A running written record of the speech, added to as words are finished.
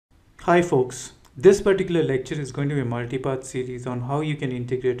Hi folks, this particular lecture is going to be a multi-part series on how you can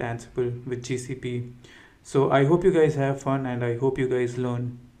integrate Ansible with GCP. So I hope you guys have fun and I hope you guys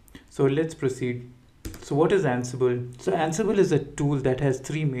learn. So let's proceed. So what is Ansible? So Ansible is a tool that has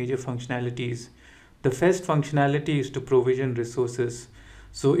three major functionalities. The first functionality is to provision resources.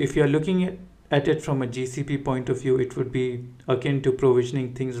 So if you're looking at it from a GCP point of view, it would be akin to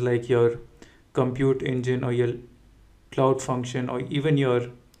provisioning things like your compute engine or your cloud function or even your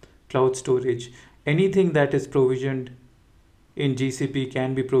cloud storage. Anything that is provisioned in GCP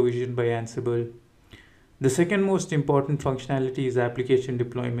can be provisioned by Ansible. The second most important functionality is application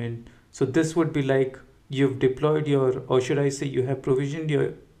deployment. So this would be like you've deployed your, or should I say you have provisioned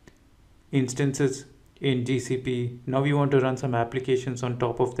your instances in GCP. Now you want to run some applications on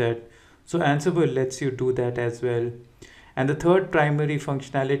top of that. So Ansible lets you do that as well. And the third primary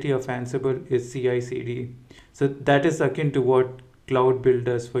functionality of Ansible is CI/CD. So that is akin to what Cloud Build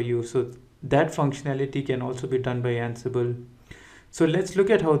does for you. So that functionality can also be done by Ansible. So let's look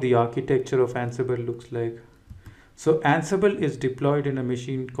at how the architecture of Ansible looks like. So Ansible is deployed in a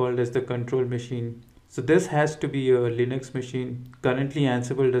machine called as the control machine. So this has to be a Linux machine. Currently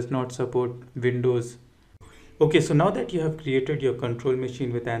Ansible does not support Windows. Okay, so now that you have created your control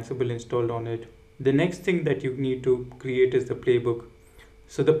machine with Ansible installed on it, the next thing that you need to create is the playbook.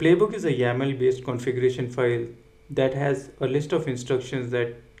 So the playbook is a YAML based configuration file that has a list of instructions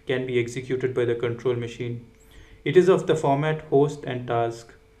that can be executed by the control machine. It is of the format host and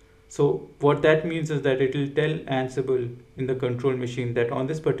task. So what that means is that it will tell Ansible in the control machine that on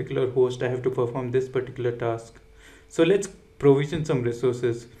this particular host I have to perform this particular task. So let's provision some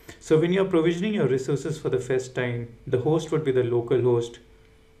resources. So when you're provisioning your resources for the first time, the host would be the local host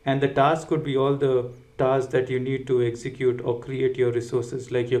and the task would be all the tasks that you need to execute or create your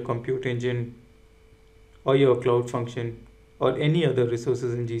resources like your compute engine or your cloud function or any other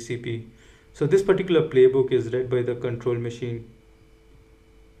resources in GCP. So this particular playbook is read by the control machine.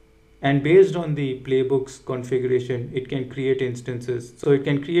 And based on the playbook's configuration, it can create instances. So it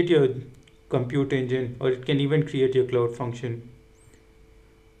can create your compute engine or it can even create your cloud function.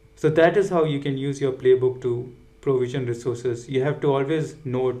 So that is how you can use your playbook to provision resources. You have to always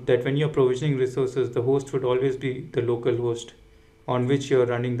note that when you're provisioning resources, the host would always be the local host on which you're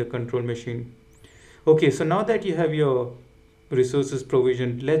running the control machine. Okay, so now that you have your resources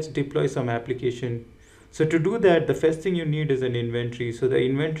provisioned, let's deploy some application. So to do that, the first thing you need is an inventory. So the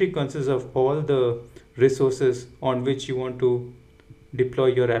inventory consists of all the resources on which you want to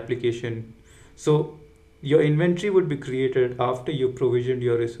deploy your application. So your inventory would be created after you provisioned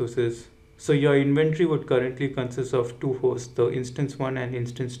your resources. So your inventory would currently consist of two hosts, the instance 1 and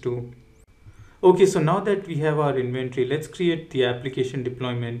instance 2. Okay, so now that we have our inventory, let's create the application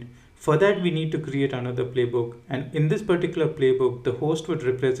deployment. For that, we need to create another playbook. And in this particular playbook, the host would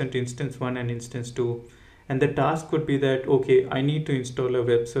represent instance 1 and instance 2. And the task would be that, okay, I need to install a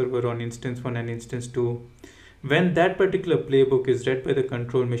web server on instance 1 and instance 2. When that particular playbook is read by the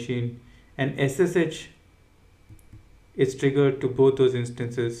control machine, an SSH is triggered to both those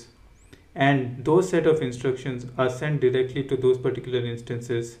instances. And those set of instructions are sent directly to those particular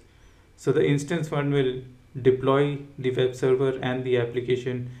instances. So the instance 1 will deploy the web server and the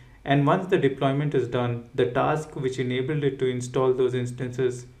application. And once the deployment is done, the task which enabled it to install those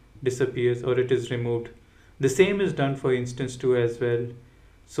instances disappears or it is removed. The same is done for instance 2 as well.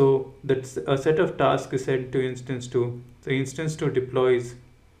 So that's a set of tasks is sent to instance 2. So instance 2 deploys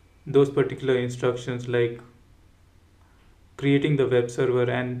those particular instructions like creating the web server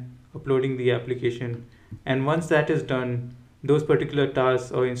and uploading the application. And once that is done, those particular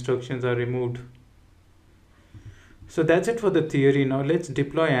tasks or instructions are removed. So that's it for the theory. Now let's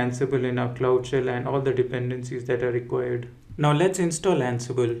deploy Ansible in our Cloud Shell and all the dependencies that are required. Now let's install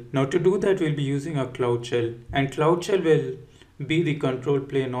Ansible. Now to do that, we'll be using our Cloud Shell, and Cloud Shell will be the control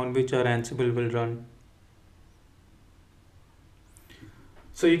plane on which our Ansible will run.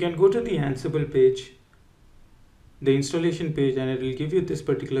 So you can go to the Ansible page, the installation page, and it will give you this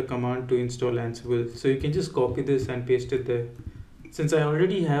particular command to install Ansible. So you can just copy this and paste it there. Since I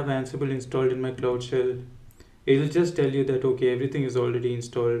already have Ansible installed in my Cloud Shell, it will just tell you that okay, everything is already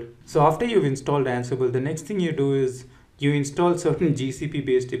installed. So after you've installed Ansible, the next thing you do is you install certain GCP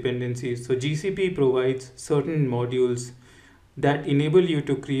based dependencies. So GCP provides certain modules that enable you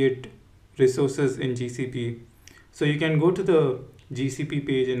to create resources in GCP. So you can go to the GCP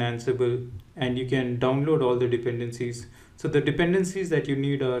page in Ansible and you can download all the dependencies. So the dependencies that you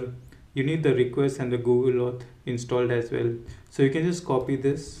need are, you need the request and the Google Auth installed as well. So you can just copy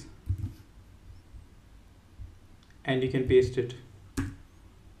this and you can paste it.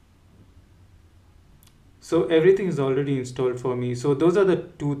 So everything is already installed for me. So those are the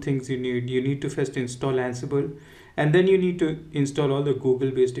two things you need. You need to first install Ansible, and then you need to install all the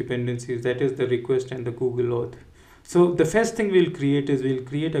Google based dependencies, that is the request and the Google auth. So the first thing we'll create is we'll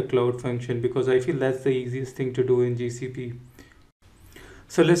create a cloud function, because I feel that's the easiest thing to do in GCP.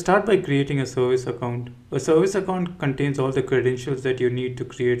 So let's start by creating a service account. A service account contains all the credentials that you need to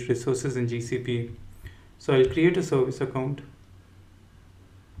create resources in GCP. So I'll create a service account.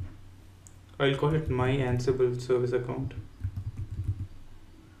 I'll call it my Ansible service account.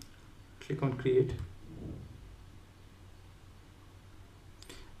 Click on create.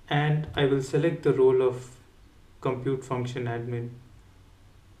 And I will select the role of compute function admin.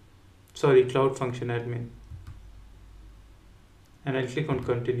 Sorry, cloud function admin. And I'll click on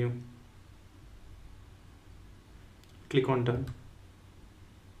continue. Click on done.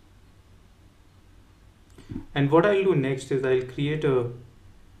 And what I'll do next is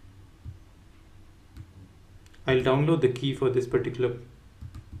I'll download the key for this particular.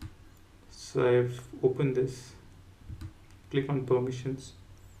 So I've opened this. Click on permissions.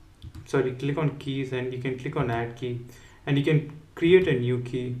 Sorry, click on keys, and you can click on add key, and you can create a new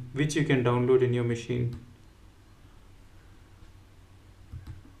key which you can download in your machine.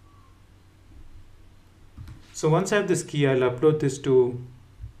 So once I have this key, I'll upload this to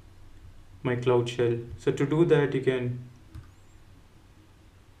my Cloud Shell. So to do that, you can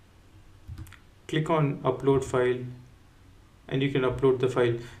click on upload file, and you can upload the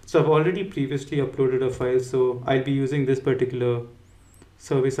file. So I've already previously uploaded a file, so I'll be using this particular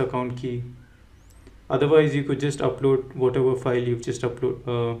service account key. Otherwise, you could just upload whatever file you've just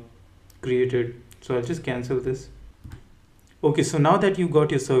created. So I'll just cancel this. Okay, so now that you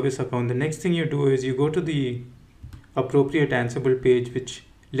got your service account, the next thing you do is you go to the appropriate Ansible page which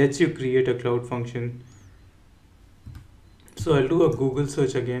lets you create a cloud function. So I'll do a Google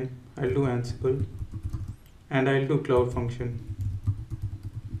search again. I'll do Ansible, and I'll do cloud function.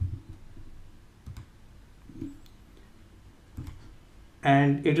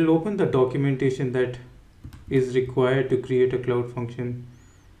 And it'll open the documentation that is required to create a cloud function.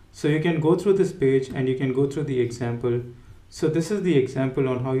 So you can go through this page and you can go through the example. So this is the example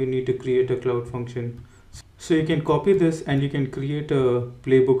on how you need to create a cloud function. So you can copy this and you can create a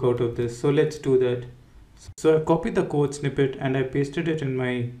playbook out of this. So let's do that. So I've copied the code snippet and I pasted it in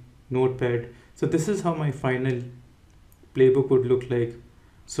my notepad. So this is how my final playbook would look like.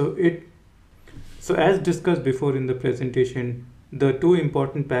 So as discussed before in the presentation, the two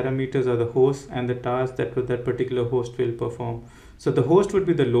important parameters are the host and the task that that particular host will perform. So the host would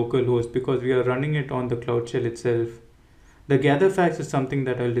be the local host because we are running it on the Cloud Shell itself. The gather facts is something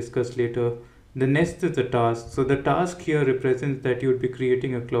that I'll discuss later. The next is the task. So the task here represents that you would be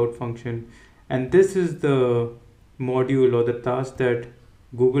creating a cloud function. And this is the module or the task that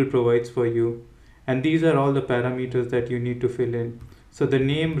Google provides for you. And these are all the parameters that you need to fill in. So the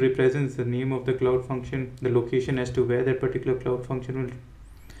name represents the name of the cloud function, the location as to where that particular cloud function will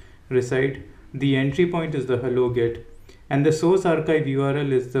reside. The entry point is the hello get, and the source archive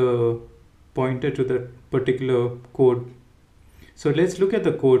URL is the pointer to the particular code. So let's look at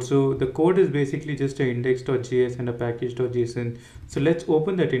the code. So the code is basically just an index.js and a package.json. So let's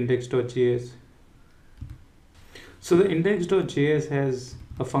open that index.js. So the index.js has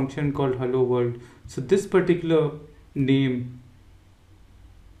a function called hello world. So this particular name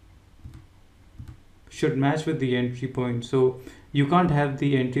should match with the entry point. So you can't have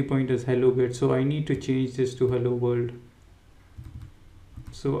the entry point as hello get. So I need to change this to hello world.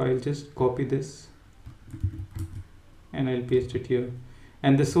 So I'll just copy this and I'll paste it here.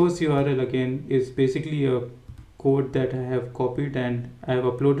 And the source URL again is basically a code that I have copied and I have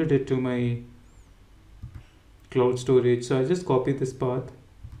uploaded it to my cloud storage. So I'll just copy this path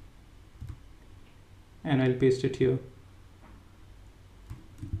and I'll paste it here.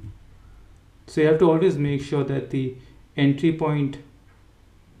 So you have to always make sure that the entry point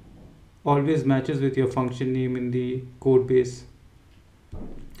always matches with your function name in the code base.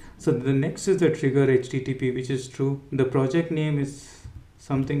 So the next is the trigger HTTP, which is true. The project name is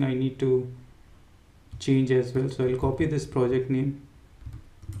something I need to change as well. So I'll copy this project name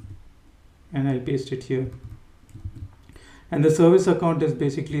and I'll paste it here. And the service account is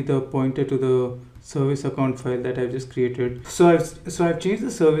basically the pointer to the service account file that I've just created. So I've changed the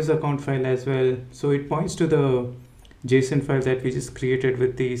service account file as well. So it points to the JSON file that we just created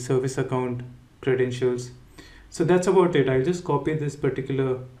with the service account credentials. So that's about it. I'll just copy this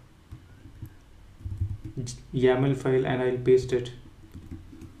particular YAML file and I'll paste it.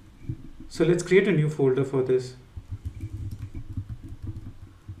 So let's create a new folder for this.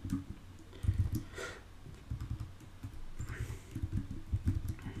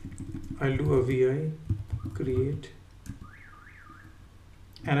 I'll do a vi create,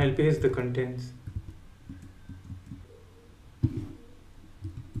 and I'll paste the contents.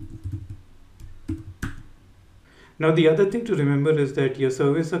 Now the other thing to remember is that your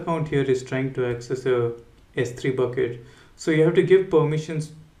service account here is trying to access a S3 bucket. So you have to give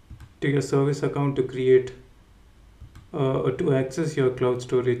permissions to your service account to create to access your cloud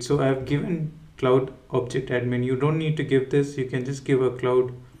storage. So I have given cloud object admin. You don't need to give this. You can just give a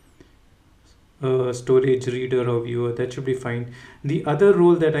cloud storage reader or viewer. That should be fine. The other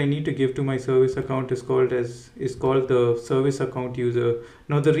role that I need to give to my service account is called the service account user.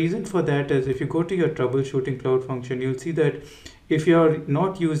 Now the reason for that is if you go to your troubleshooting cloud function, you'll see that if you're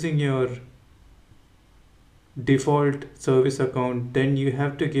not using your default service account, then you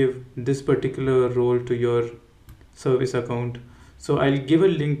have to give this particular role to your service account. So I'll give a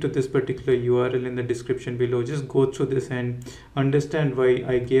link to this particular URL in the description below. Just go through this and understand why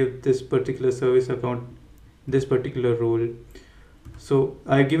I gave this particular service account this particular role. So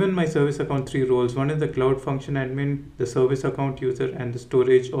I've given my service account 3 roles. One is the cloud function admin, the service account user, and the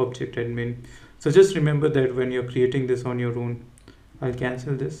storage object admin. So just remember that when you're creating this on your own. I'll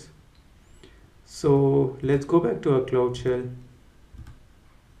cancel this. So let's go back to our Cloud Shell.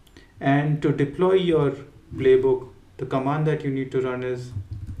 And to deploy your playbook, the command that you need to run is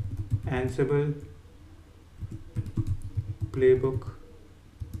Ansible playbook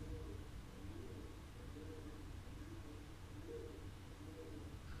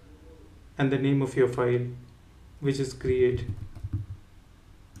and the name of your file, which is create.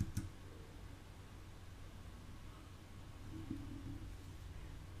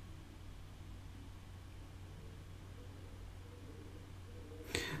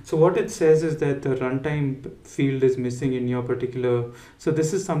 So what it says is that the runtime field is missing in your particular, so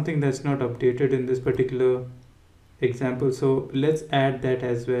this is something that's not updated in this particular example. So let's add that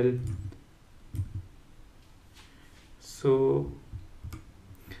as well. So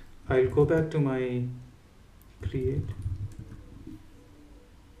I'll go back to my create.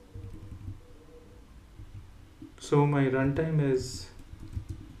 So my runtime is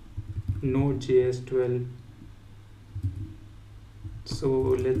Node.js 12. So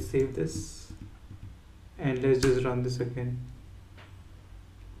let's save this and let's just run this again.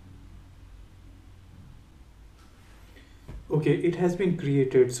 Okay, it has been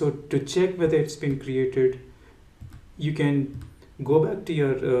created. So to check whether it's been created, you can go back to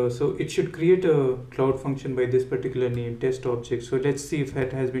your, so it should create a cloud function by this particular name, test object. So let's see if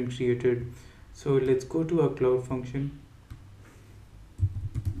that has been created. So let's go to our cloud function.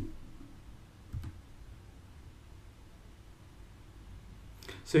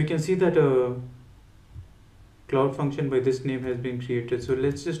 So you can see that a cloud function by this name has been created. So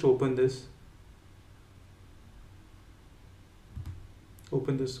let's just open this.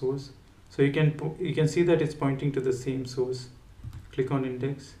 Open the source. So you can see that it's pointing to the same source. Click on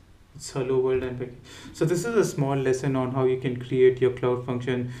index. It's hello world and package. So this is a small lesson on how you can create your cloud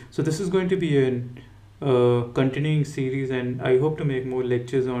function. So this is going to be an continuing series, and I hope to make more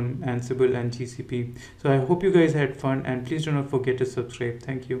lectures on Ansible and GCP. So I hope you guys had fun, and please do not forget to subscribe.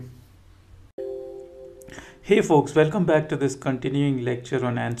 Thank you. Hey folks, welcome back to this continuing lecture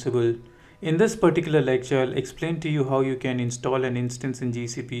on Ansible. In this particular lecture, I'll explain to you how you can install an instance in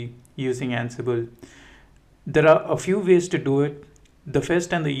GCP using Ansible. There are a few ways to do it. The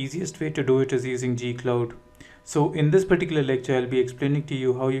first and the easiest way to do it is using gcloud. So in this particular lecture, I'll be explaining to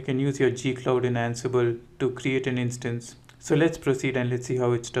you how you can use your gcloud in Ansible to create an instance. So let's proceed and let's see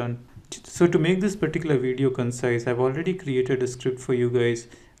how it's done. So to make this particular video concise, I've already created a script for you guys.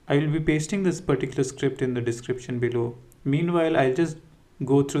 I will be pasting this particular script in the description below. Meanwhile, I'll just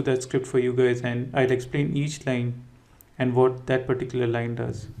go through that script for you guys and I'll explain each line and what that particular line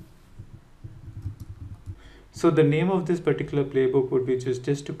does. So the name of this particular playbook would be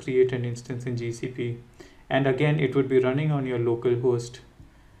just to create an instance in GCP. And again, it would be running on your local host.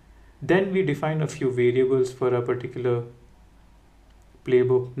 Then we define a few variables for a particular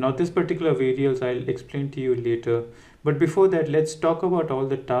playbook. Now this particular variables I'll explain to you later. But before that, let's talk about all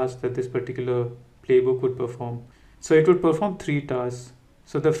the tasks that this particular playbook would perform. So it would perform 3 tasks.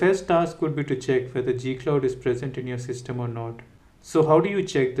 So the first task would be to check whether gcloud is present in your system or not. So how do you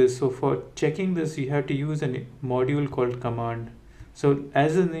check this? So for checking this, you have to use a module called command. So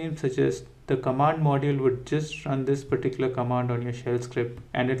as the name suggests, the command module would just run this particular command on your shell script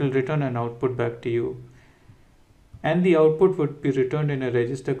and it will return an output back to you. And the output would be returned in a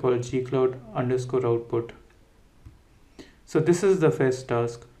register called gcloud_output. So this is the first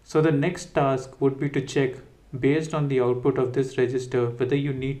task. So the next task would be to check based on the output of this register whether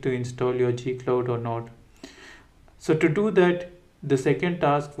you need to install your gcloud or not. So to do that, the second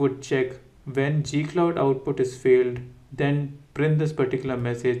task would check when gcloud output is failed, then print this particular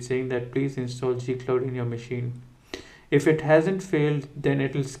message saying that please install gcloud in your machine. If it hasn't failed, then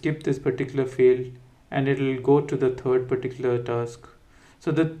it will skip this particular fail and it will go to the third particular task.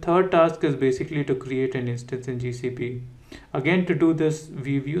 So the third task is basically to create an instance in GCP. Again, to do this,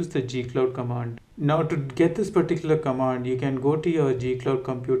 we've used the gcloud command. Now to get this particular command, you can go to your gcloud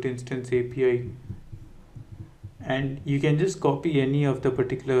compute instance API and you can just copy any of the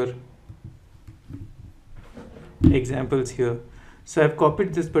particular examples here. So I've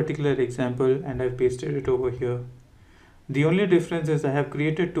copied this particular example and I've pasted it over here. The only difference is I have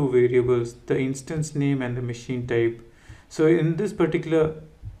created two variables, the instance name and the machine type. So in this particular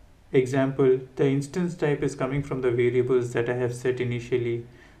example, the instance type is coming from the variables that I have set initially.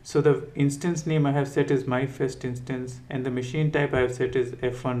 So the instance name I have set is my first instance and the machine type I have set is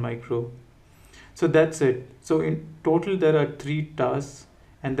F1 micro. So that's it. So in total there are 3 tasks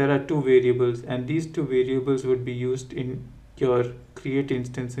and there are 2 variables, and these 2 variables would be used in your create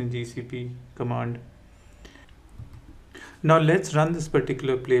instance in GCP command. Now let's run this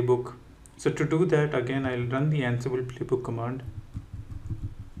particular playbook. So to do that, again I'll run the Ansible playbook command.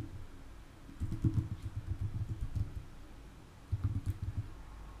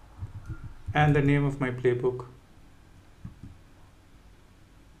 And the name of my playbook.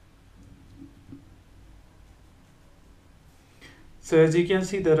 So as you can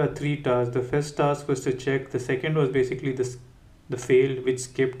see, there are 3 tasks. The first task was to check. The second was basically the fail,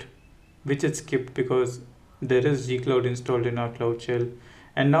 which it skipped because there is gcloud installed in our cloud shell.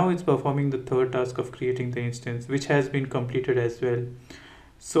 And now it's performing the third task of creating the instance, which has been completed as well.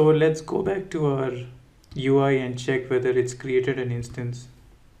 So let's go back to our UI and check whether it's created an instance.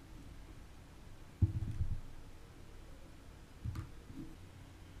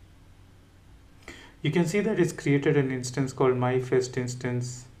 You can see that it's created an instance called my first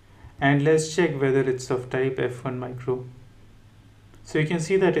instance, and let's check whether it's of type F1 micro. So you can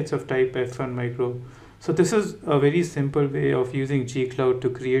see that it's of type F1 micro. So this is a very simple way of using gcloud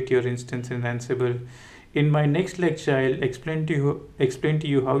to create your instance in Ansible. In my next lecture, I'll explain to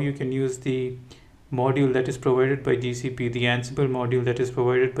you how you can use the module that is provided by GCP, the Ansible module that is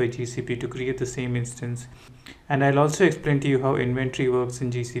provided by GCP to create the same instance. And I'll also explain to you how inventory works in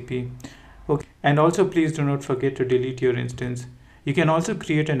GCP. Okay. And also please do not forget to delete your instance. You can also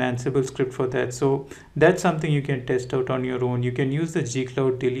create an Ansible script for that. So that's something you can test out on your own. You can use the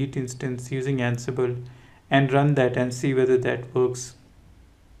gcloud delete instance using Ansible and run that and see whether that works.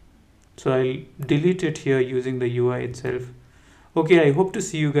 So I'll delete it here using the UI itself. Okay, I hope to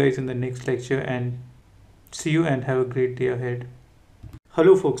see you guys in the next lecture, and see you and have a great day ahead.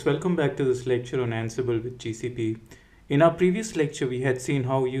 Hello folks, welcome back to this lecture on Ansible with GCP. In our previous lecture, we had seen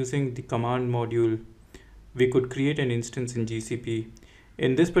how using the command module, we could create an instance in GCP.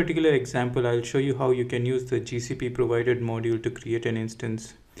 In this particular example, I'll show you how you can use the GCP provided module to create an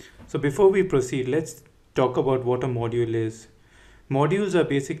instance. So before we proceed, let's talk about what a module is. Modules are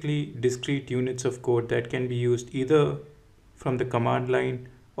basically discrete units of code that can be used either from the command line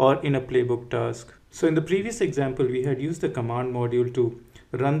or in a playbook task. So in the previous example, we had used the command module to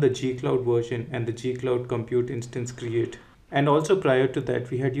run the gcloud version and the gcloud compute instance create. And also prior to that,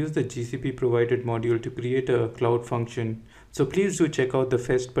 we had used the GCP provided module to create a cloud function. So please do check out the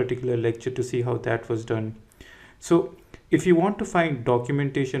first particular lecture to see how that was done. So if you want to find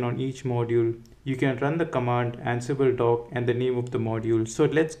documentation on each module, you can run the command ansible doc and the name of the module. So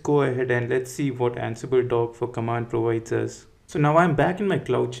let's go ahead and let's see what ansible doc for command provides us. So now I'm back in my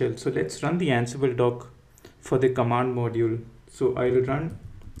cloud shell. So let's run the ansible doc for the command module. So I will run,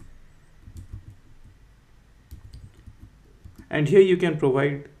 and here you can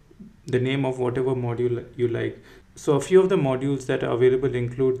provide the name of whatever module you like. So a few of the modules that are available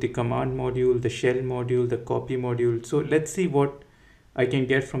include the command module, the shell module, the copy module. So let's see what I can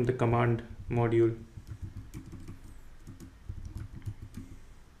get from the command module.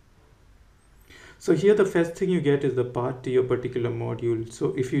 So here the first thing you get is the path to your particular module.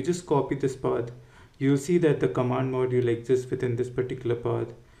 So if you just copy this path, you'll see that the command module exists within this particular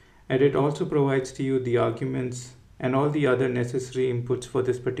path, and it also provides to you the arguments and all the other necessary inputs for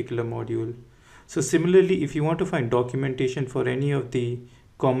this particular module. So similarly, if you want to find documentation for any of the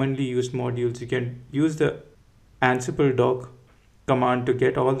commonly used modules, you can use the ansible doc command to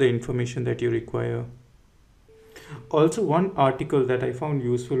get all the information that you require. Also, one article that I found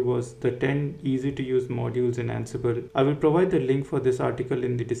useful was the 10 easy to use modules in Ansible. I will provide the link for this article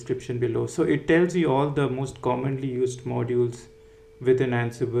in the description below. So it tells you all the most commonly used modules within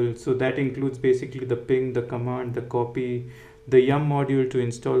Ansible. So that includes basically the ping, the command, the copy, the yum module to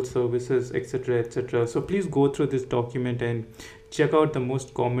install services, etc., etc. So please go through this document and check out the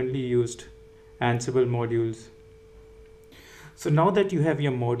most commonly used Ansible modules. So now that you have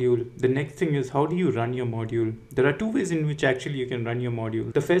your module, the next thing is how do you run your module? There are two ways in which actually you can run your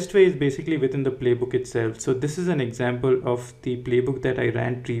module. The first way is basically within the playbook itself. So this is an example of the playbook that I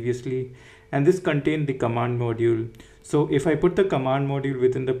ran previously, and this contained the command module. So if I put the command module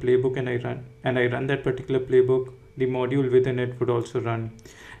within the playbook and I run that particular playbook, the module within it would also run.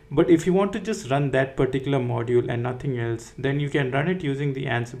 But if you want to just run that particular module and nothing else, then you can run it using the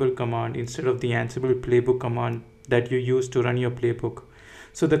Ansible command instead of the Ansible playbook command that you use to run your playbook.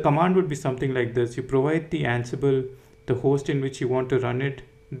 So the command would be something like this. You provide the Ansible, the host in which you want to run it.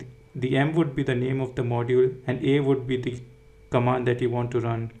 The M would be the name of the module, and A would be the command that you want to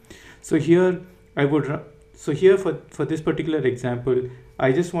run. So here I would run. So here for this particular example,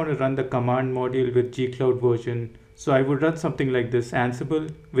 I just want to run the command module with gcloud version. So I would run something like this: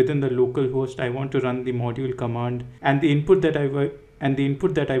 Ansible within the local host. I want to run the module command, and the input that I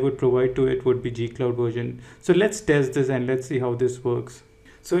would provide to it would be gcloud version. So let's test this and let's see how this works.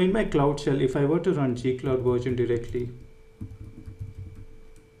 So in my Cloud Shell, if I were to run gcloud version directly,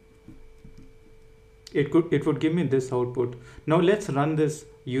 it would give me this output. Now let's run this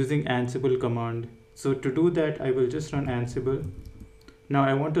using Ansible command. So to do that, I will just run Ansible. Now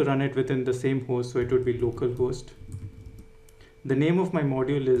I want to run it within the same host, so it would be localhost. The name of my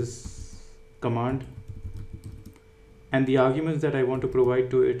module is command, and the arguments that I want to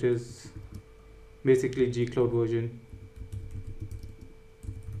provide to it is basically gcloud version.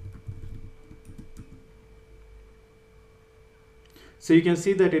 So you can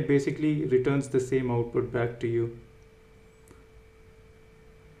see that it basically returns the same output back to you.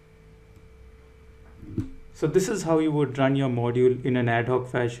 So this is how you would run your module in an ad hoc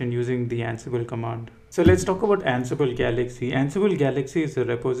fashion using the Ansible command. So let's talk about Ansible Galaxy. Ansible Galaxy is a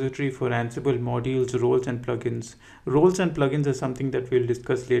repository for Ansible modules, roles, and plugins. Roles and plugins are something that we'll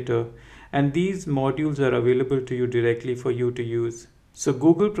discuss later. And these modules are available to you directly for you to use. So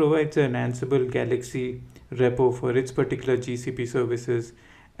Google provides an Ansible Galaxy repo for its particular GCP services.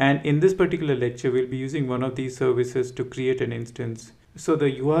 And in this particular lecture, we'll be using one of these services to create an instance. So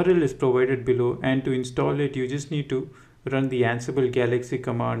the URL is provided below, and to install it, you just need to run the Ansible Galaxy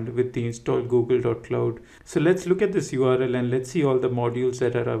command with the install google.cloud. So let's look at this URL and let's see all the modules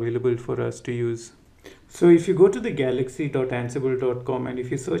that are available for us to use. So if you go to the galaxy.ansible.com and if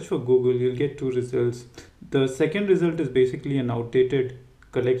you search for Google, you'll get two results. The second result is basically an outdated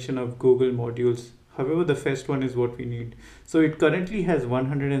collection of Google modules. However, the first one is what we need. So it currently has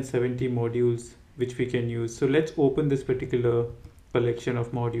 170 modules which we can use. So let's open this particular collection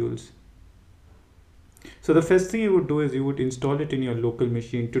of modules. So the first thing you would do is you would install it in your local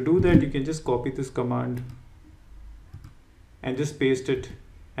machine. To do that, you can just copy this command and just paste it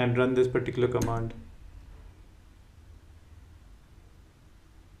and run this particular command.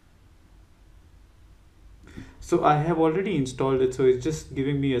 So I have already installed it, so it's just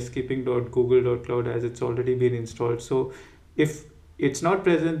giving me a skipping.google.cloud as it's already been installed. So if it's not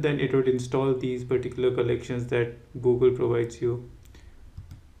present, then it would install these particular collections that Google provides you.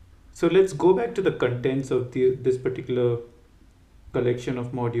 So let's go back to the contents of this particular collection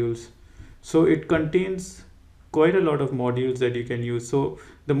of modules. So it contains quite a lot of modules that you can use. So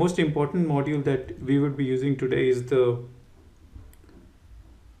the most important module that we would be using today is the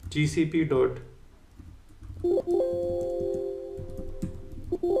GCP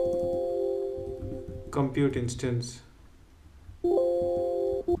compute instance.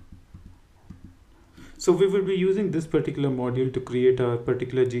 So we will be using this particular module to create our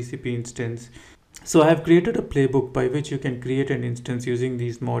particular GCP instance. So I have created a playbook by which you can create an instance using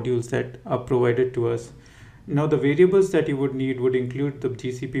these modules that are provided to us. Now the variables that you would need would include the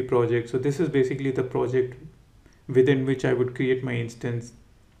GCP project. So this is basically the project within which I would create my instance.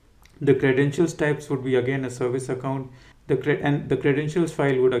 The credentials types would be again a service account. And the credentials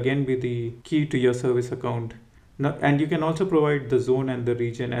file would again be the key to your service account. Now, and you can also provide the zone and the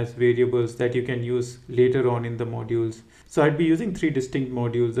region as variables that you can use later on in the modules. So I'd be using three distinct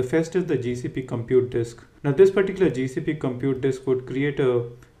modules. The first is the GCP compute disk. Now this particular GCP compute disk would create a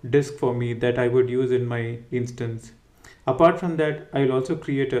disk for me that I would use in my instance. Apart from that, I'll also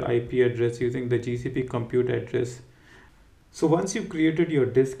create an IP address using the GCP compute address. So once you've created your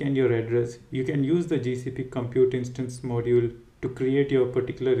disk and your address, you can use the GCP compute instance module to create your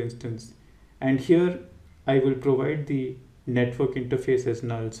particular instance. And here I will provide the network interface as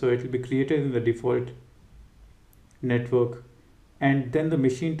null. So it will be created in the default network. And then the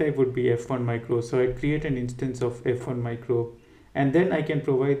machine type would be F1 micro. So I create an instance of F1 micro. And then I can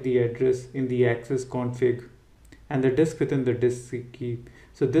provide the address in the access config and the disk within the disk key.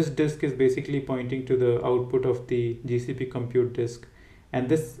 So this disk is basically pointing to the output of the GCP compute disk. And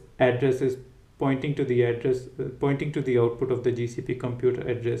this address is pointing to the address, pointing to the output of the GCP computer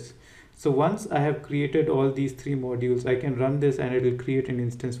address. So once I have created all these three modules, I can run this and it will create an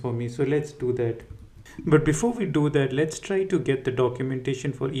instance for me. So let's do that. But before we do that, let's try to get the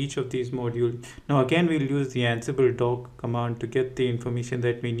documentation for each of these modules. Now again, we'll use the Ansible doc command to get the information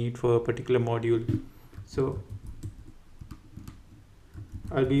that we need for a particular module. So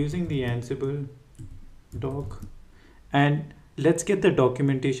I'll be using the Ansible doc, and let's get the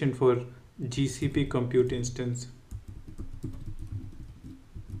documentation for GCP compute instance.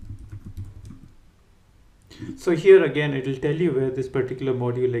 So here again, it will tell you where this particular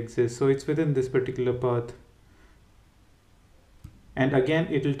module exists. So it's within this particular path. And again,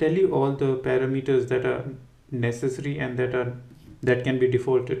 it will tell you all the parameters that are necessary and that can be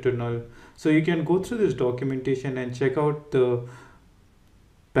defaulted to null. So you can go through this documentation and check out the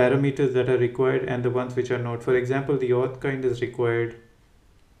parameters that are required and the ones which are not. For example, the auth kind is required,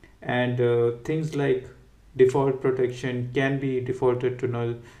 and things like default protection can be defaulted to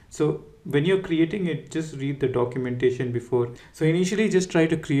null. So when you're creating it, just read the documentation before. So initially just try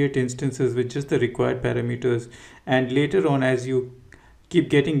to create instances with just the required parameters, and later on, as you keep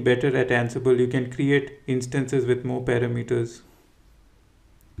getting better at Ansible, you can create instances with more parameters.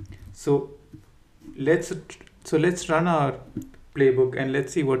 So let's run our playbook and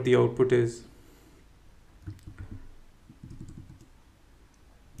let's see what the output is.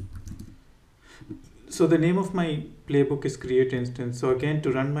 So the name of my playbook is create instance. So again,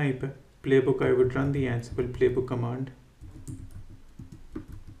 to run my playbook, I would run the Ansible playbook command.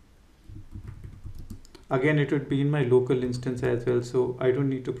 Again, it would be in my local instance as well, so I don't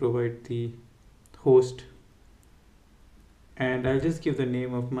need to provide the host. And I'll just give the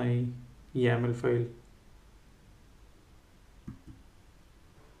name of my YAML file.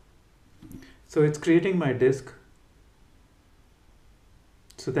 So it's creating my disk.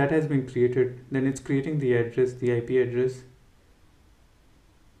 So that has been created. Then it's creating the address, the IP address.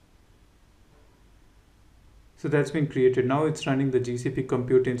 So that's been created. Now it's running the GCP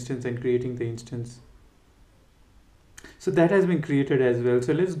compute instance and creating the instance. So that has been created as well.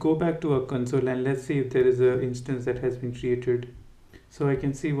 So let's go back to our console and let's see if there is an instance that has been created. So I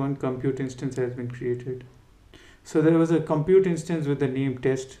can see one compute instance has been created. So there was a compute instance with the name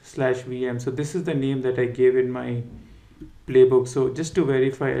test/VM. So this is the name that I gave in my playbook. So just to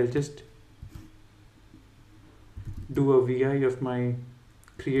verify, I'll just do a VI of my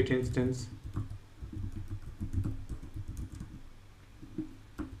create instance.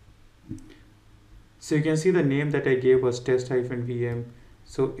 So you can see the name that I gave was test-VM.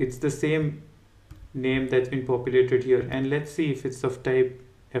 So it's the same name that's been populated here. And let's see if it's of type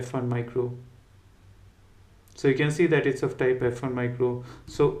F1 micro. So you can see that it's of type F1 micro.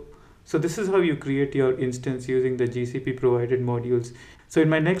 So this is how you create your instance using the GCP provided modules. So in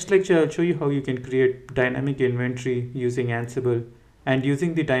my next lecture, I'll show you how you can create dynamic inventory using Ansible, and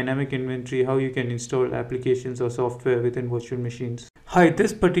using the dynamic inventory, how you can install applications or software within virtual machines. Hi,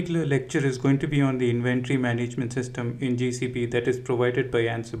 this particular lecture is going to be on the inventory management system in GCP that is provided by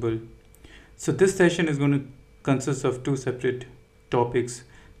Ansible. So this session is going to consist of two separate topics.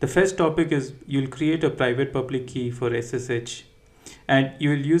 The first topic is you'll create a private public key for SSH, and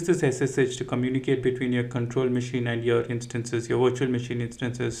you will use this SSH to communicate between your control machine and your instances, your virtual machine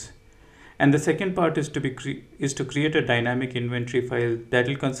instances. And the second part is to create a dynamic inventory file that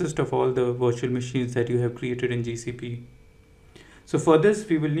will consist of all the virtual machines that you have created in GCP. So for this,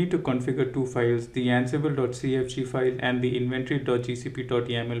 we will need to configure two files, the ansible.cfg file and the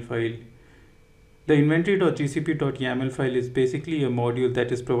inventory.gcp.yaml file. The inventory.gcp.yaml file is basically a module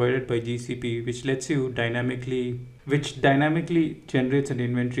that is provided by GCP, which dynamically generates an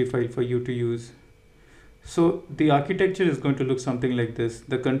inventory file for you to use. So the architecture is going to look something like this.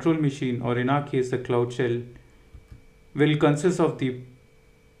 The control machine, or in our case the Cloud Shell, will consist of the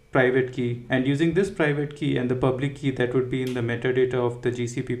private key, and using this private key and the public key that would be in the metadata of the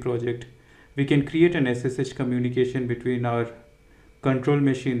GCP project, we can create an SSH communication between our control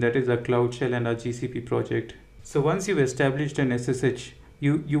machine, that is our Cloud Shell, and our GCP project. So once you've established an SSH,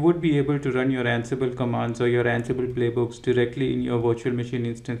 you would be able to run your Ansible commands or your Ansible playbooks directly in your virtual machine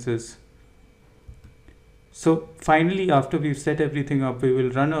instances. So finally, after we've set everything up, we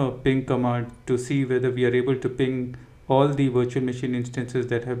will run a ping command to see whether we are able to ping all the virtual machine instances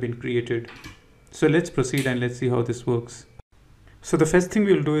that have been created. So let's proceed and let's see how this works. So the first thing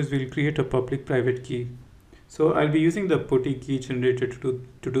we'll do is we'll create a public private key. So I'll be using the putty key generator to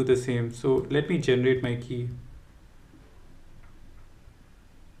do the same. So let me generate my key.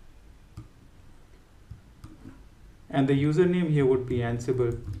 And the username here would be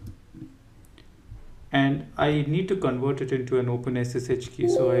Ansible. And I need to convert it into an open SSH key.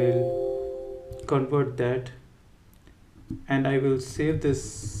 So convert that and I will save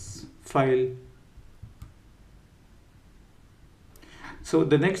this file. So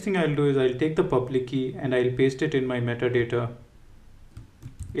the next thing I'll do is I'll take the public key and I'll paste it in my metadata,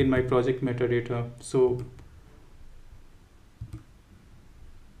 in my project metadata. So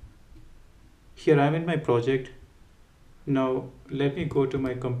here I'm in my project. Now let me go to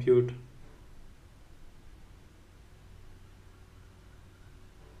my compute.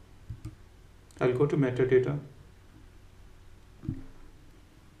 I'll go to metadata.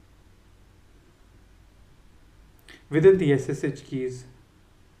 Within the SSH keys,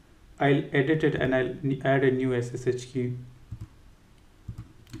 I'll edit it and I'll add a new SSH key.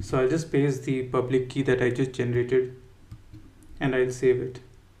 So I'll just paste the public key that I just generated and I'll save it.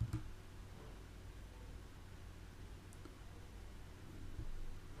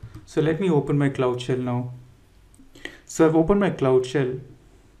 So let me open my Cloud Shell now. So I've opened my Cloud Shell.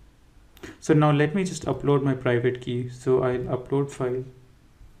 So now let me just upload my private key. So I'll upload file.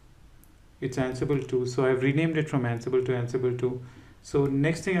 It's Ansible 2. So I've renamed it from Ansible to Ansible 2. So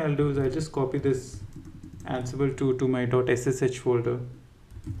next thing I'll do is I'll just copy this Ansible 2 to my .ssh folder.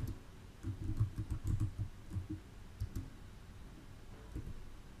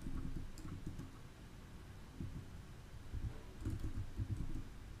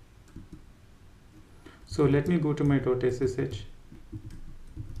 So let me go to my .ssh.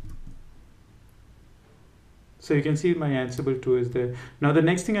 So you can see my Ansible 2 is there. Now the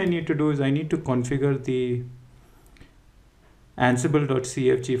next thing I need to do is I need to configure the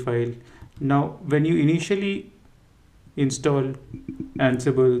ansible.cfg file. Now when you initially install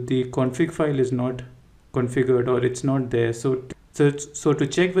Ansible, the config file is not configured or it's not there. So to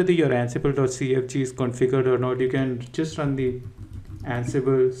check whether your ansible.cfg is configured or not, you can just run the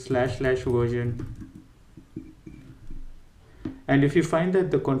ansible // version. And if you find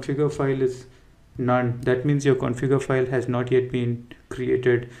that the configure file is none, that means your configure file has not yet been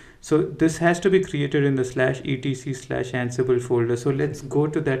created. So this has to be created in the /etc/ansible folder. So let's go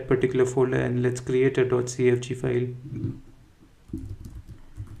to that particular folder and let's create a .cfg file.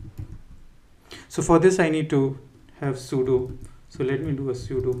 So for this I need to have sudo. So let me do a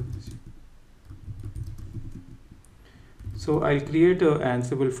sudo. So I'll create a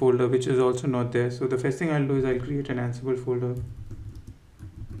Ansible folder which is also not there. So the first thing I'll do is I'll create an Ansible folder.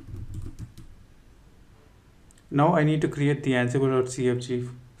 Now I need to create the ansible.cfg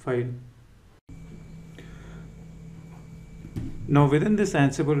file. Now within this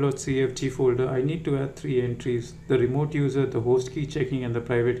ansible.cfg folder, I need to add 3 entries: the remote user, the host key checking, and the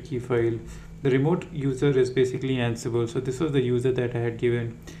private key file. The remote user is basically Ansible. So this was the user that I had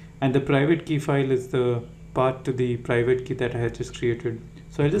given. And the private key file is the path to the private key that I had just created.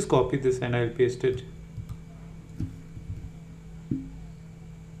 So I'll just copy this and I'll paste it.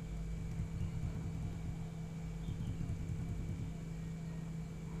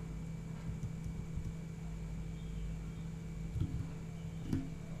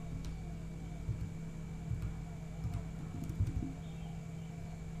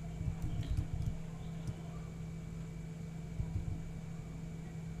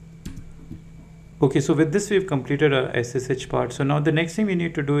 Okay, so with this we've completed our SSH part. So now the next thing we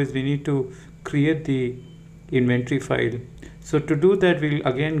need to do is we need to create the inventory file. So to do that, we'll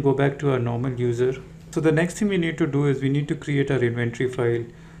again go back to our normal user. So the next thing we need to do is we need to create our inventory file.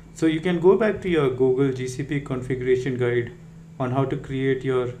 So you can go back to your Google GCP configuration guide on how to create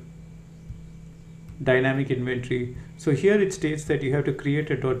your dynamic inventory. So here it states that you have to create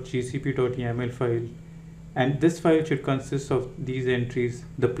a .gcp.yaml file. And this file should consist of these entries: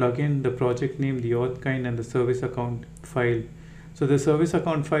 the plugin, the project name, the auth kind, and the service account file. So the service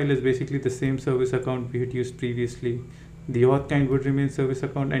account file is basically the same service account we had used previously. The auth kind would remain service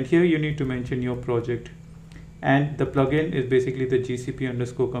account, and here you need to mention your project. And the plugin is basically the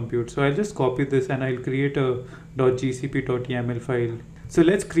gcp_compute. So I'll just copy this and I'll create a .gcp.yaml file. So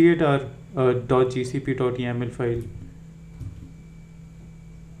let's create our .gcp.yaml file.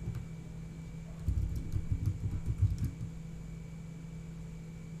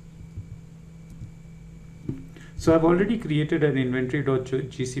 So I've already created an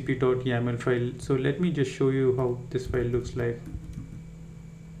inventory.gcp.yaml file. So let me just show you how this file looks like.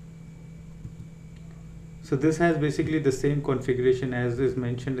 So this has basically the same configuration as is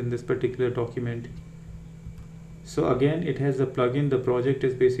mentioned in this particular document. So again, it has a plugin. The project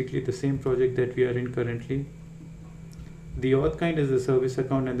is basically the same project that we are in currently. The auth kind is the service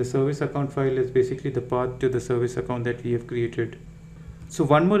account, and the service account file is basically the path to the service account that we have created. So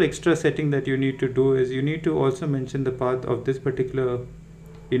one more extra setting that you need to do is you need to also mention the path of this particular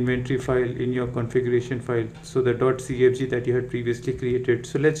inventory file in your configuration file. So the .cfg that you had previously created.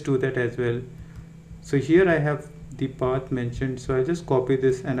 So let's do that as well. So here I have the path mentioned, so I'll just copy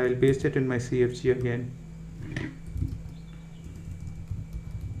this and I'll paste it in my CFG again.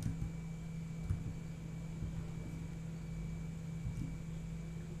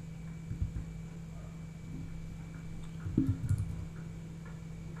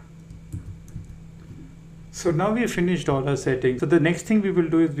 So now we have finished all our settings. So the next thing we will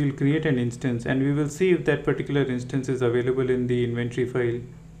do is we'll create an instance and we will see if that particular instance is available in the inventory file.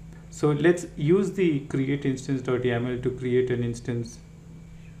 So let's use the create instance.yaml to create an instance.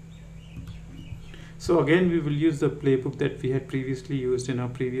 So again, we will use the playbook that we had previously used in our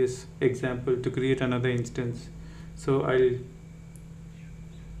previous example to create another instance. So I'll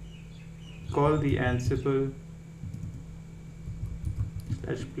call the Ansible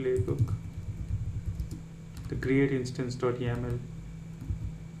 /playbook the create instance.yaml.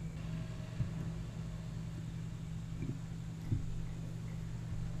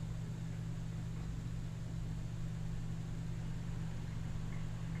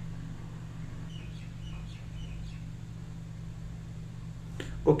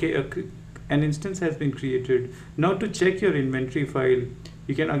 Okay, an instance has been created. Now to check your inventory file,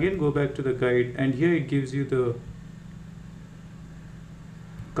 you can again go back to the guide, and here it gives you the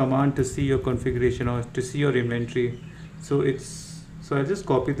command to see your configuration or to see your inventory. So I'll just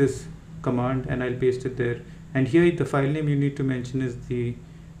copy this command and I'll paste it there. And here the file name you need to mention is the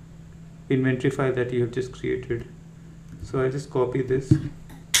inventory file that you have just created. So I'll just copy this.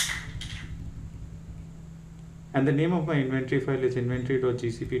 And the name of my inventory file is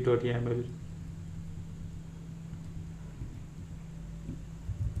inventory.gcp.yaml.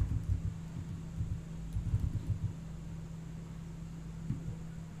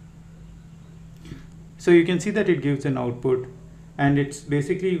 So you can see that it gives an output and it's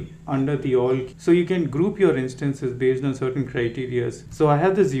basically under the all. So you can group your instances based on certain criteria. So I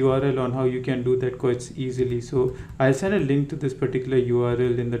have this URL on how you can do that quite easily. So I'll send a link to this particular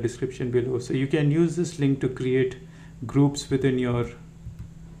URL in the description below. So you can use this link to create groups within your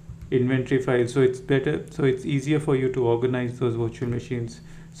inventory file. So it's better, so it's easier for you to organize those virtual machines.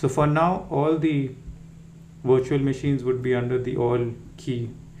 So for now, all the virtual machines would be under the all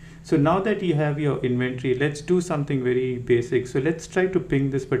key. So now that you have your inventory, let's do something very basic. So let's try to ping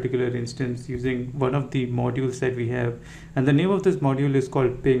this particular instance using one of the modules that we have. And the name of this module is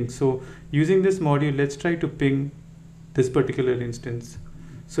called ping. So using this module, let's try to ping this particular instance.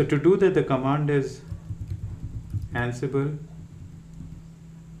 So to do that, the command is Ansible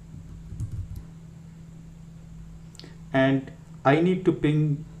and I need to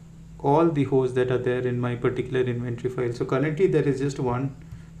ping all the hosts that are there in my particular inventory file. So currently there is just one.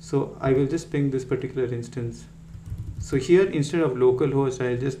 So I will just ping this particular instance. So here instead of localhost,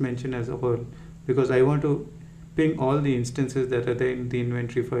 I'll just mention as a whole because I want to ping all the instances that are there in the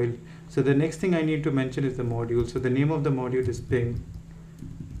inventory file. So the next thing I need to mention is the module. So the name of the module is ping.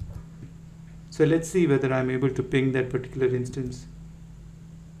 So let's see whether I'm able to ping that particular instance.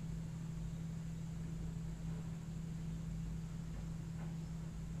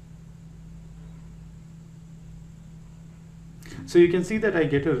 So you can see that I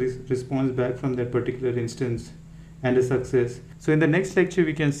get a response back from that particular instance and a success. So in the next lecture,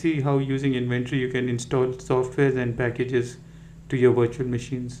 we can see how using inventory you can install softwares and packages to your virtual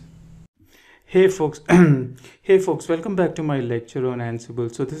machines. Hey folks, welcome back to my lecture on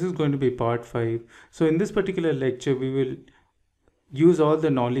Ansible. So this is going to be part 5. So in this particular lecture, we will use all the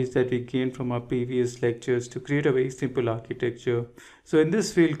knowledge that we gained from our previous lectures to create a very simple architecture. So in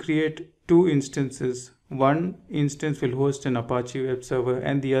this, we'll create 2 instances. One instance will host an Apache web server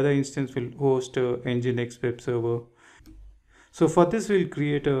and the other instance will host a Nginx web server. So for this, we'll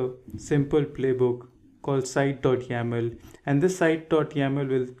create a simple playbook called site.yaml, and this site.yaml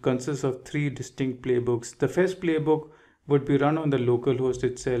will consist of 3 distinct playbooks. The first playbook would be run on the local host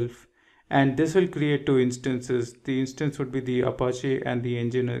itself, and this will create 2 instances. The instance would be the Apache and the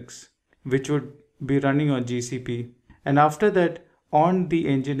Nginx, which would be running on GCP. And after that, on the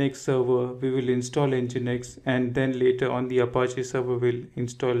Nginx server, we will install Nginx, and then later on the Apache server will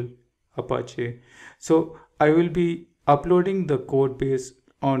install Apache. So I will be uploading the code base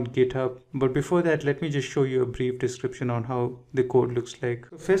on GitHub, but before that, let me just show you a brief description on how the code looks like.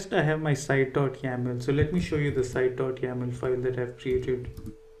 First, I have my site.yaml. So let me show you the site.yaml file that I've created.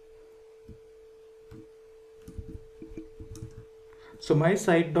 So my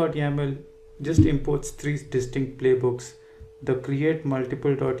site.yaml just imports 3 distinct playbooks. The create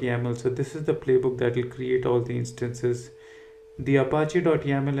multiple.yaml, so this is the playbook that will create all the instances. The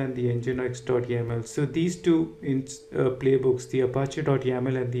apache.yaml and the nginx.yaml. So these 2 playbooks, the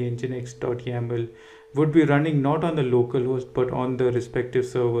apache.yaml and the nginx.yaml, would be running not on the local host but on the respective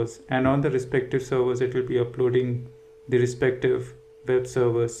servers, and on the respective servers it will be uploading the respective web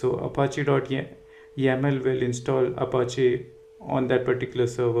servers. So apache.yaml will install Apache on that particular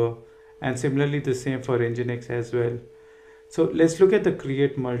server, and similarly the same for Nginx as well. So let's look at the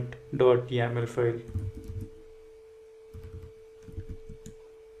create mult.yaml file.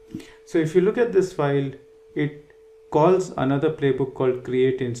 So if you look at this file, it calls another playbook called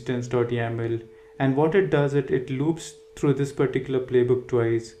create instance.yaml, and what it does, it loops through this particular playbook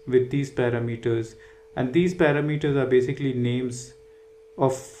twice with these parameters, and these parameters are basically names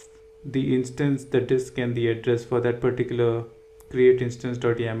of the instance, the disk and the address for that particular create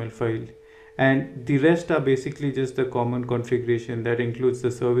instance.yaml file, and the rest are basically just the common configuration that includes the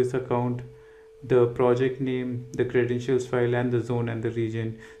service account, the project name, the credentials file, and the zone and the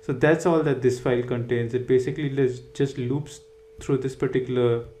region. So that's all that this file contains. It basically just loops through this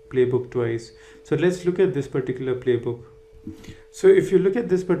particular playbook twice. So let's look at this particular playbook. So if you look at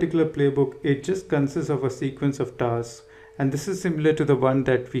this particular playbook, it just consists of a sequence of tasks, and this is similar to the one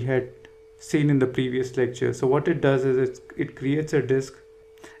that we had seen in the previous lecture. So what it does is it creates a disk,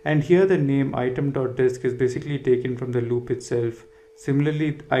 and here the name item.disk is basically taken from the loop itself.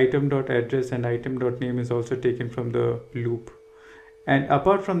 Similarly, item.address and item.name is also taken from the loop. And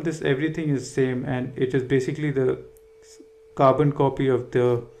apart from this, everything is same, and it is basically the carbon copy of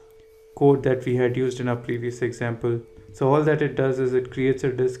the code that we had used in our previous example. So all that it does is it creates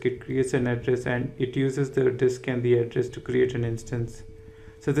a disk, it creates an address, and it uses the disk and the address to create an instance.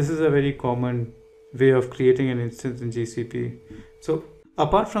 So this is a very common way of creating an instance in GCP. So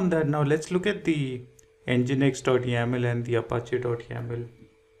apart from that, now let's look at the nginx.yaml and the apache.yaml.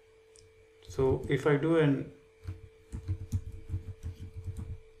 So if I do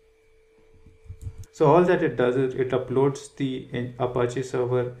so all that it does is it uploads the Apache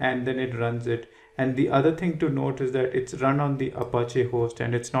server and then it runs it. And the other thing to note is that it's run on the Apache host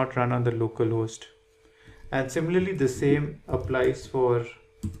and it's not run on the local host. And similarly, the same applies for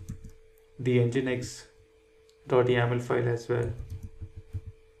the nginx.yaml file as well.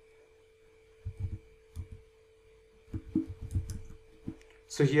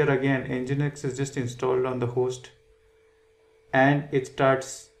 So here again, nginx is just installed on the host and it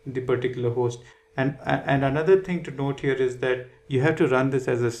starts the particular host. And another thing to note here is that you have to run this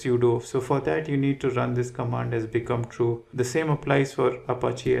as a sudo. So for that, you need to run this command as become true. The same applies for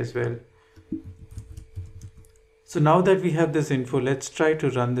Apache as well. So now that we have this info, let's try to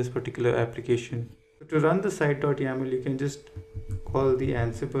run this particular application. To run the site.yaml, you can just call the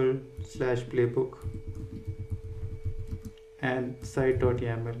Ansible/playbook and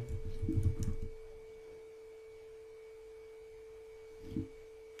site.yaml.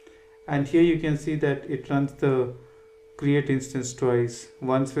 And here you can see that it runs the create instance twice,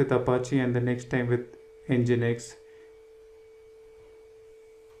 once with Apache and the next time with Nginx.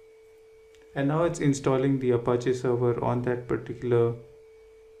 And now it's installing the Apache server on that particular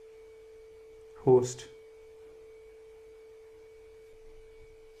host.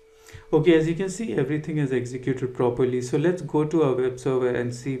 Okay, as you can see, everything is executed properly. So let's go to our web server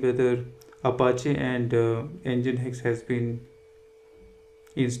and see whether Apache and Nginx has been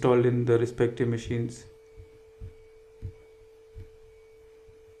installed in the respective machines.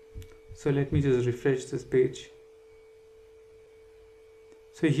 So let me just refresh this page.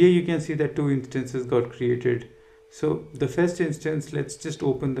 So here you can see that 2 instances got created. So the first instance, let's just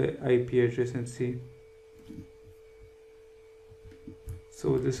open the IP address and see.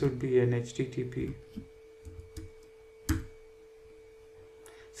 So this would be an HTTP.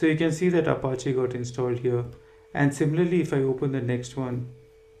 So you can see that Apache got installed here. And similarly, if I open the next one,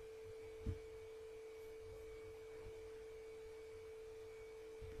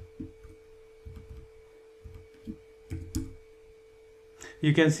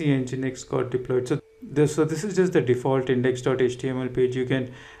 you can see Nginx got deployed. So this is just the default index.html page. You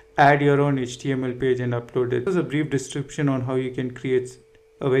can add your own HTML page and upload it. This is a brief description on how you can create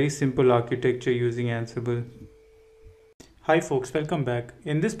a very simple architecture using Ansible. Hi folks, welcome back.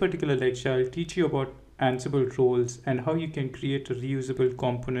 In this particular lecture, I'll teach you about Ansible roles and how you can create a reusable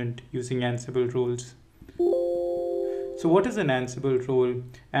component using Ansible roles. So what is an Ansible role?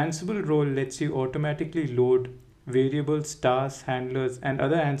 Ansible role lets you automatically load variables, tasks, handlers, and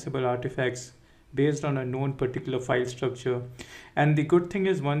other Ansible artifacts based on a known particular file structure. And the good thing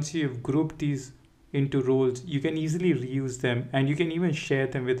is, once you've grouped these into roles, you can easily reuse them and you can even share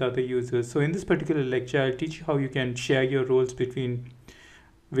them with other users. So in this particular lecture, I'll teach you how you can share your roles between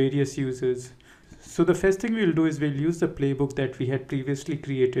various users. So the first thing we'll do is we'll use the playbook that we had previously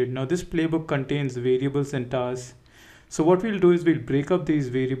created. Now this playbook contains variables and tasks. So what we'll do is we'll break up these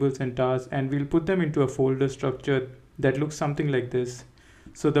variables and tasks and we'll put them into a folder structure that looks something like this.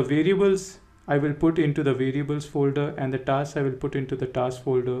 So the variables I will put into the variables folder and the tasks I will put into the task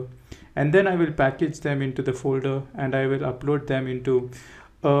folder. And then I will package them into the folder and I will upload them into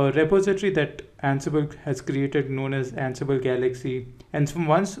a repository that Ansible has created known as Ansible Galaxy. And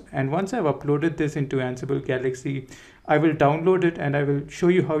once I've uploaded this into Ansible Galaxy, I will download it and I will show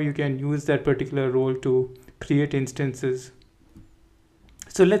you how you can use that particular role to create instances.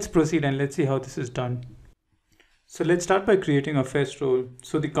 So let's proceed and let's see how this is done. So let's start by creating a first role.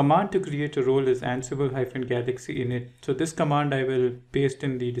 So the command to create a role is ansible-galaxy init. So this command I will paste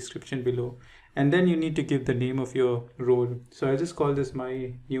in the description below. And then you need to give the name of your role. So I'll just call this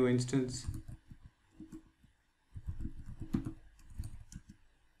my new instance.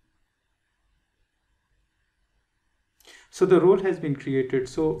 So the role has been created.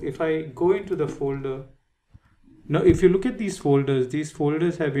 So if I go into the folder, now if you look at these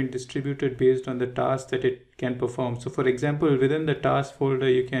folders have been distributed based on the task that it can perform. So for example, within the task folder,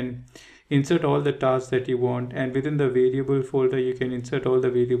 you can insert all the tasks that you want, and within the variable folder, you can insert all the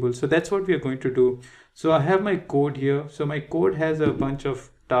variables. So that's what we are going to do. So I have my code here. So my code has a bunch of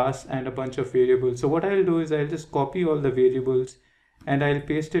tasks and a bunch of variables. So what I'll do is I'll just copy all the variables and I'll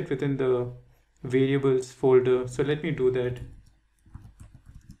paste it within the variables folder. So let me do that.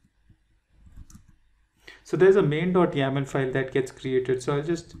 So there's a main.yaml file that gets created. So I'll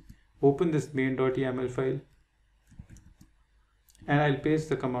just open this main.yaml file and I'll paste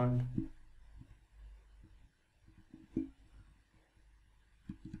the command.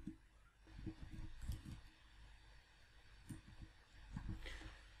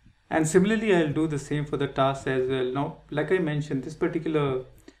 And similarly, I'll do the same for the tasks as well. Now, like I mentioned, this particular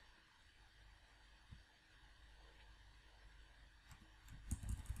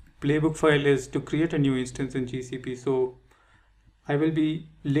playbook file is to create a new instance in GCP. So I will be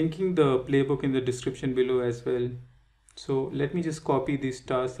linking the playbook in the description below as well. So let me just copy these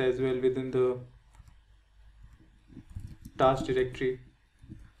tasks as well within the task directory.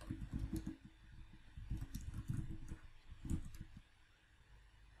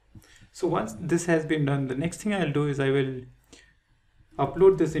 So once this has been done, the next thing I'll do is I will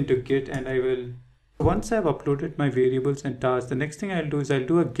upload this into Git, and once I've uploaded my variables and tasks, the next thing I'll do is I'll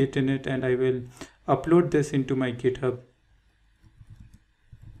do a git init and I will upload this into my GitHub.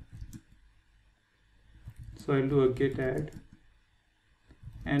 So I'll do a git add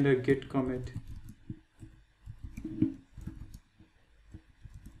and a git commit.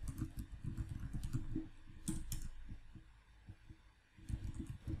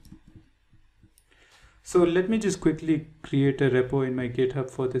 So let me just quickly create a repo in my GitHub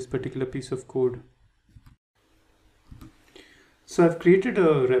for this particular piece of code. So I've created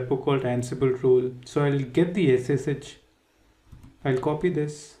a repo called Ansible role. So I'll get the SSH, I'll copy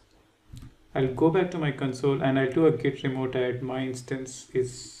this, I'll go back to my console and I'll do a git remote add my instance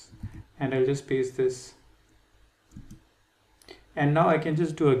is, and I'll just paste this. And now I can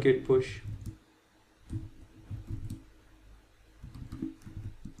just do a git push.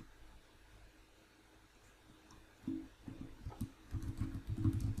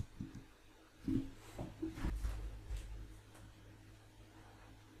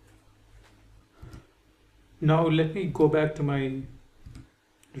 Now let me go back to my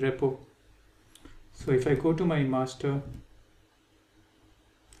repo. So if I go to my master,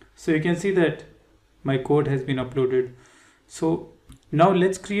 so you can see that my code has been uploaded. So now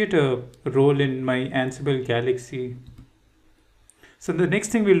let's create a role in my Ansible Galaxy. So the next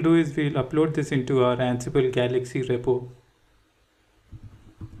thing we'll do is we'll upload this into our Ansible Galaxy repo.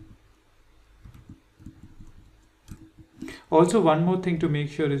 Also, one more thing to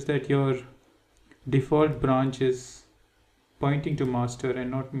make sure is that your default branch is pointing to master and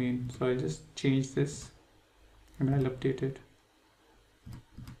not main. So I'll just change this and I'll update it.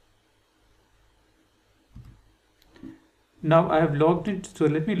 Now I have logged in, so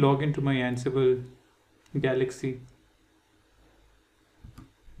let me log into my Ansible Galaxy.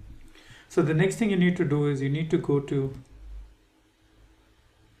 So the next thing you need to do is you need to go to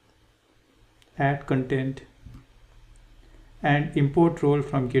add content and import role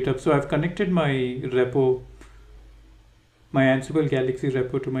from GitHub. So I've connected my repo, my Ansible Galaxy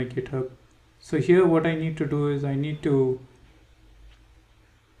repo to my GitHub. So here what I need to do is I need to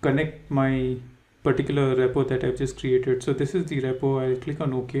connect my particular repo that I've just created. So this is the repo. I'll click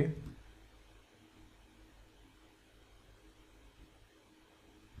on OK.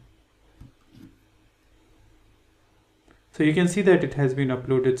 So you can see that it has been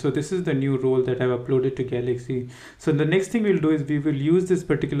uploaded. So this is the new role that I've uploaded to Galaxy. So the next thing we'll do is we will use this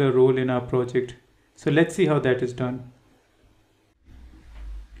particular role in our project. So let's see how that is done.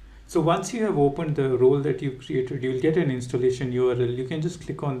 So once you have opened the role that you've created, you'll get an installation URL. You can just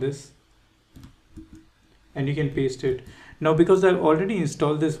click on this and you can paste it. Now, because I've already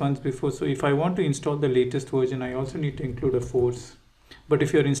installed this once before, so if I want to install the latest version, I also need to include a force. But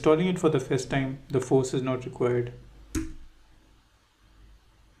if you're installing it for the first time, the force is not required.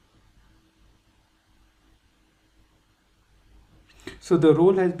 So the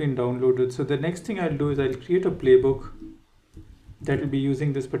role has been downloaded. So the next thing I'll do is I'll create a playbook that will be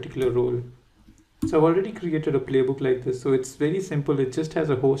using this particular role. So I've already created a playbook like this. So it's very simple. It just has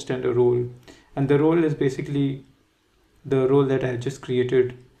a host and a role. And the role is basically the role that I just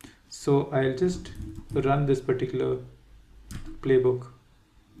created. So I'll just run this particular playbook.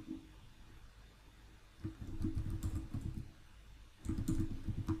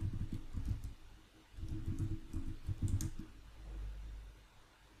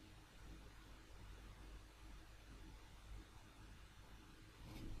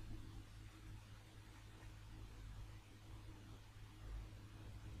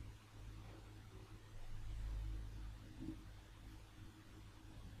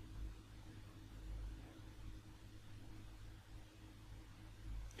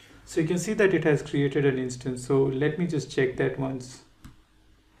 So you can see that it has created an instance. So let me just check that once.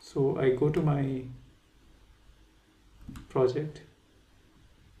 So I go to my project.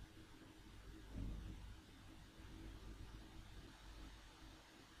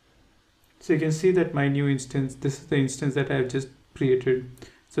 So you can see that my new instance, this is the instance that I have just created.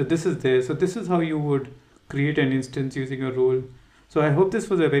 So this is there. So this is how you would create an instance using a role. So I hope this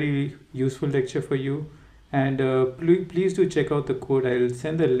was a very useful lecture for you. And please do check out the code. I'll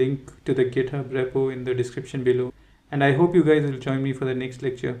send the link to the GitHub repo in the description below. And I hope you guys will join me for the next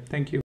lecture. Thank you.